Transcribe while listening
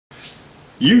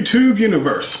YouTube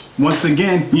universe. Once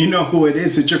again, you know who it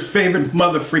is. It's your favorite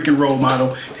mother freaking role model,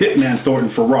 Hitman Thornton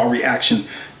for Raw Reaction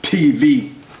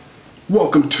TV.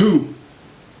 Welcome to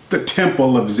the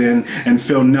Temple of Zen and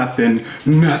feel nothing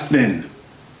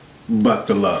but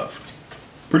the love.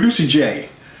 Producer J,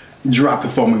 drop it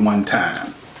for me one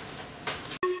time.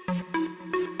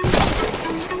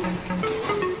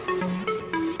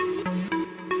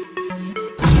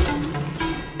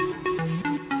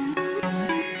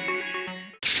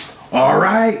 All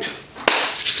right.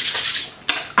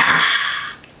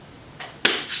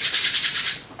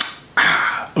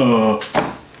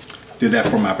 Did that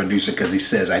for my producer because he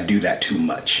says I do that too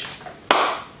much.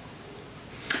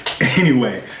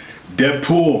 Anyway,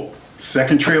 Deadpool,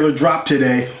 second trailer dropped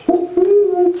today.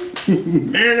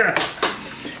 Yeah.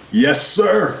 Yes,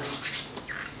 sir.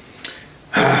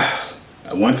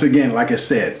 Once again, like I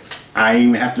said, I ain't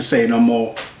even have to say no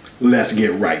more. Let's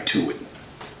get right to it.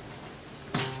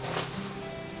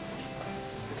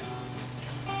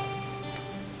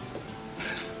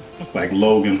 Like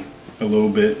Logan a little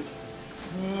bit.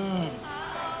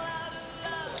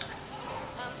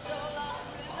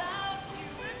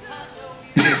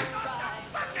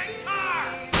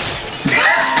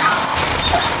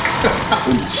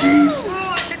 Oh jeez. Oh,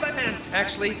 I shit my pants.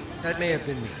 Actually, that may have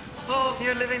been me. Oh,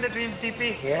 you're living the dreams,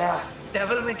 DP. Yeah.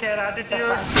 Devil may care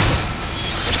attitude.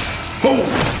 Oh.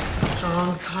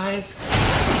 Strong thighs.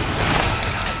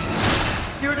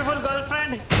 Beautiful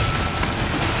girlfriend.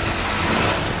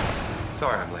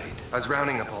 Sorry I'm late. I was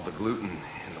rounding up all the gluten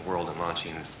in the world and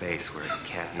launching into space where it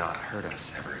can't not hurt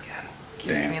us ever again.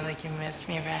 Kiss me like you missed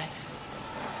me, Red.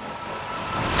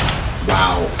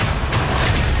 Wow.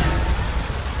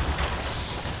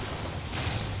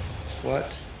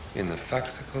 What in the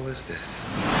fuxicle is this?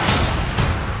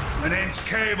 My name's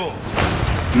Cable.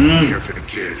 I'm here for the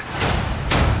kid.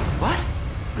 What?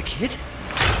 The kid?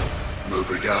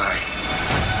 Move or die.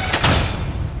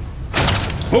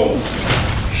 Oh.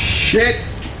 Shit.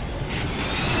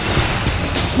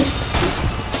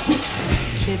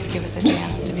 Kids give us a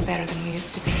chance to be better than we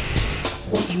used to be.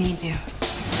 He needs you.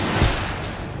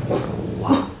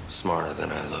 Wow. Smarter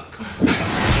than I look.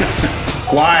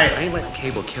 Quiet. I ain't letting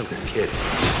Cable kill this kid.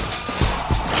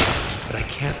 But I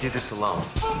can't do this alone.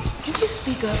 Can you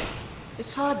speak up?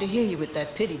 It's hard to hear you with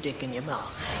that pity dick in your mouth.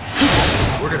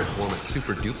 We're gonna form a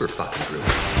super duper fucking group.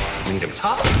 We need them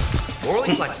tough,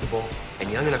 morally flexible, and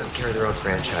young enough to carry their own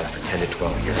franchise for 10 to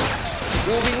 12 years.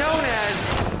 Will be known as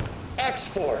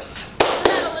X-Force. Isn't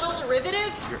that a little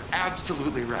derivative? You're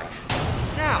absolutely right.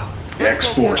 Now,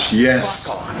 X-Force, yes.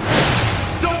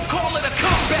 don't call it a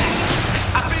comeback.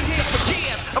 I've been here for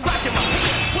years. I'm rocking my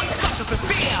shit with suckers and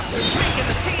fear. Drinking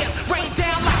the tears, rain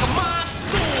down like a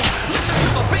monsoon. Listen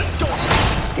to the bass go.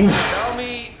 Tell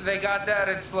me they got that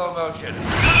in slow motion.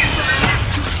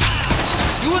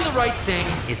 Doing the right thing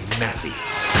is messy.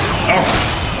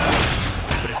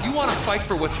 But if you want to fight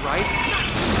for what's right,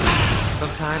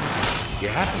 sometimes you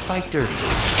have to fight dirty.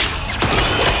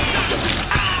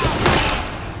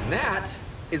 And that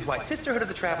is why Sisterhood of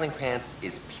the Traveling Pants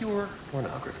is pure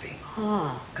pornography.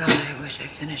 Oh, God, I wish I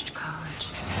finished college.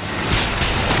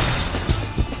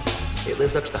 It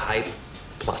lives up to the hype,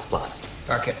 plus.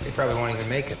 Fuck it, they probably won't even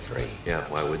make it 3. Yeah,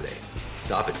 why would they?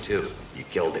 Stop it, too. You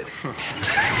killed it.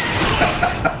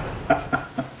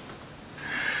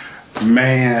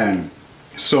 Man,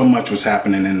 so much was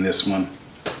happening in this one.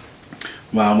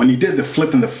 Wow, when he did the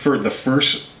flip in the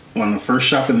first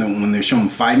shot, and then when they show him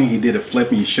fighting, he did a flip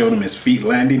and he showed him his feet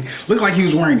landing. Looked like he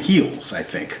was wearing heels, I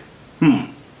think.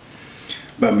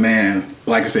 But man,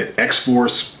 like I said,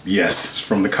 X-Force, yes,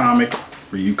 from the comic.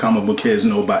 For you comic book kids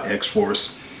know about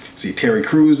X-Force. See Terry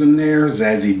Crews in there,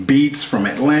 Zazie Beetz from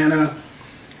Atlanta.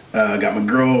 Got my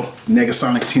girl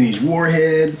Negasonic Teenage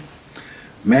Warhead.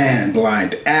 Man,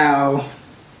 Blind Al.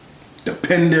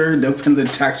 Depender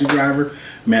taxi driver.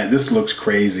 Man, this looks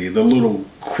crazy. The little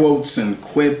quotes and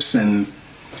quips and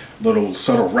little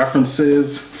subtle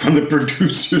references from the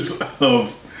producers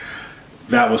of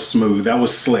that was smooth. That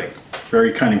was slick.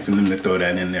 Very cunning for them to throw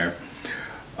that in there.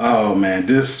 Oh man,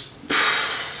 this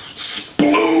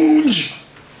splooge.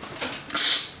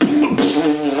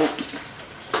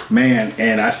 Man,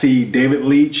 and I see David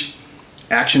Leitch,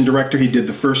 action director. He did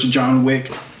the first John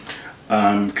Wick.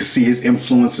 Could see his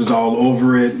influences all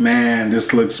over it. Man,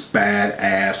 this looks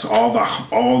badass.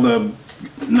 All the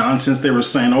nonsense they were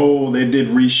saying, oh, they did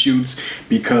reshoots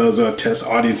because test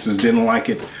audiences didn't like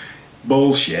it.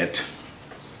 Bullshit.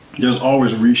 There's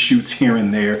always reshoots here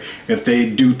and there. If they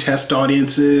do test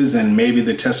audiences and maybe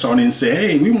the test audience say,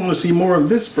 hey, we want to see more of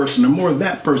this person and more of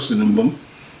that person, and boom.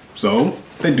 So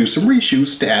they do some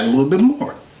reshoots to add a little bit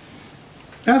more.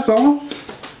 That's all.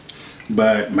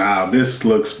 But wow, this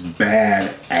looks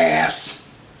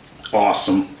badass.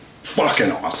 Awesome.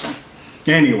 Fucking awesome.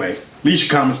 Anyway, leave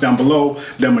your comments down below.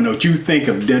 Let me know what you think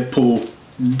of Deadpool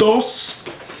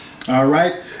 2.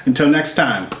 Alright, until next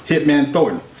time, Hitman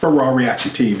Thornton for Raw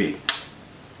Reaction TV.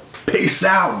 Peace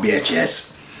out,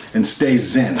 bitches. And stay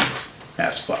zen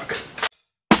as fuck.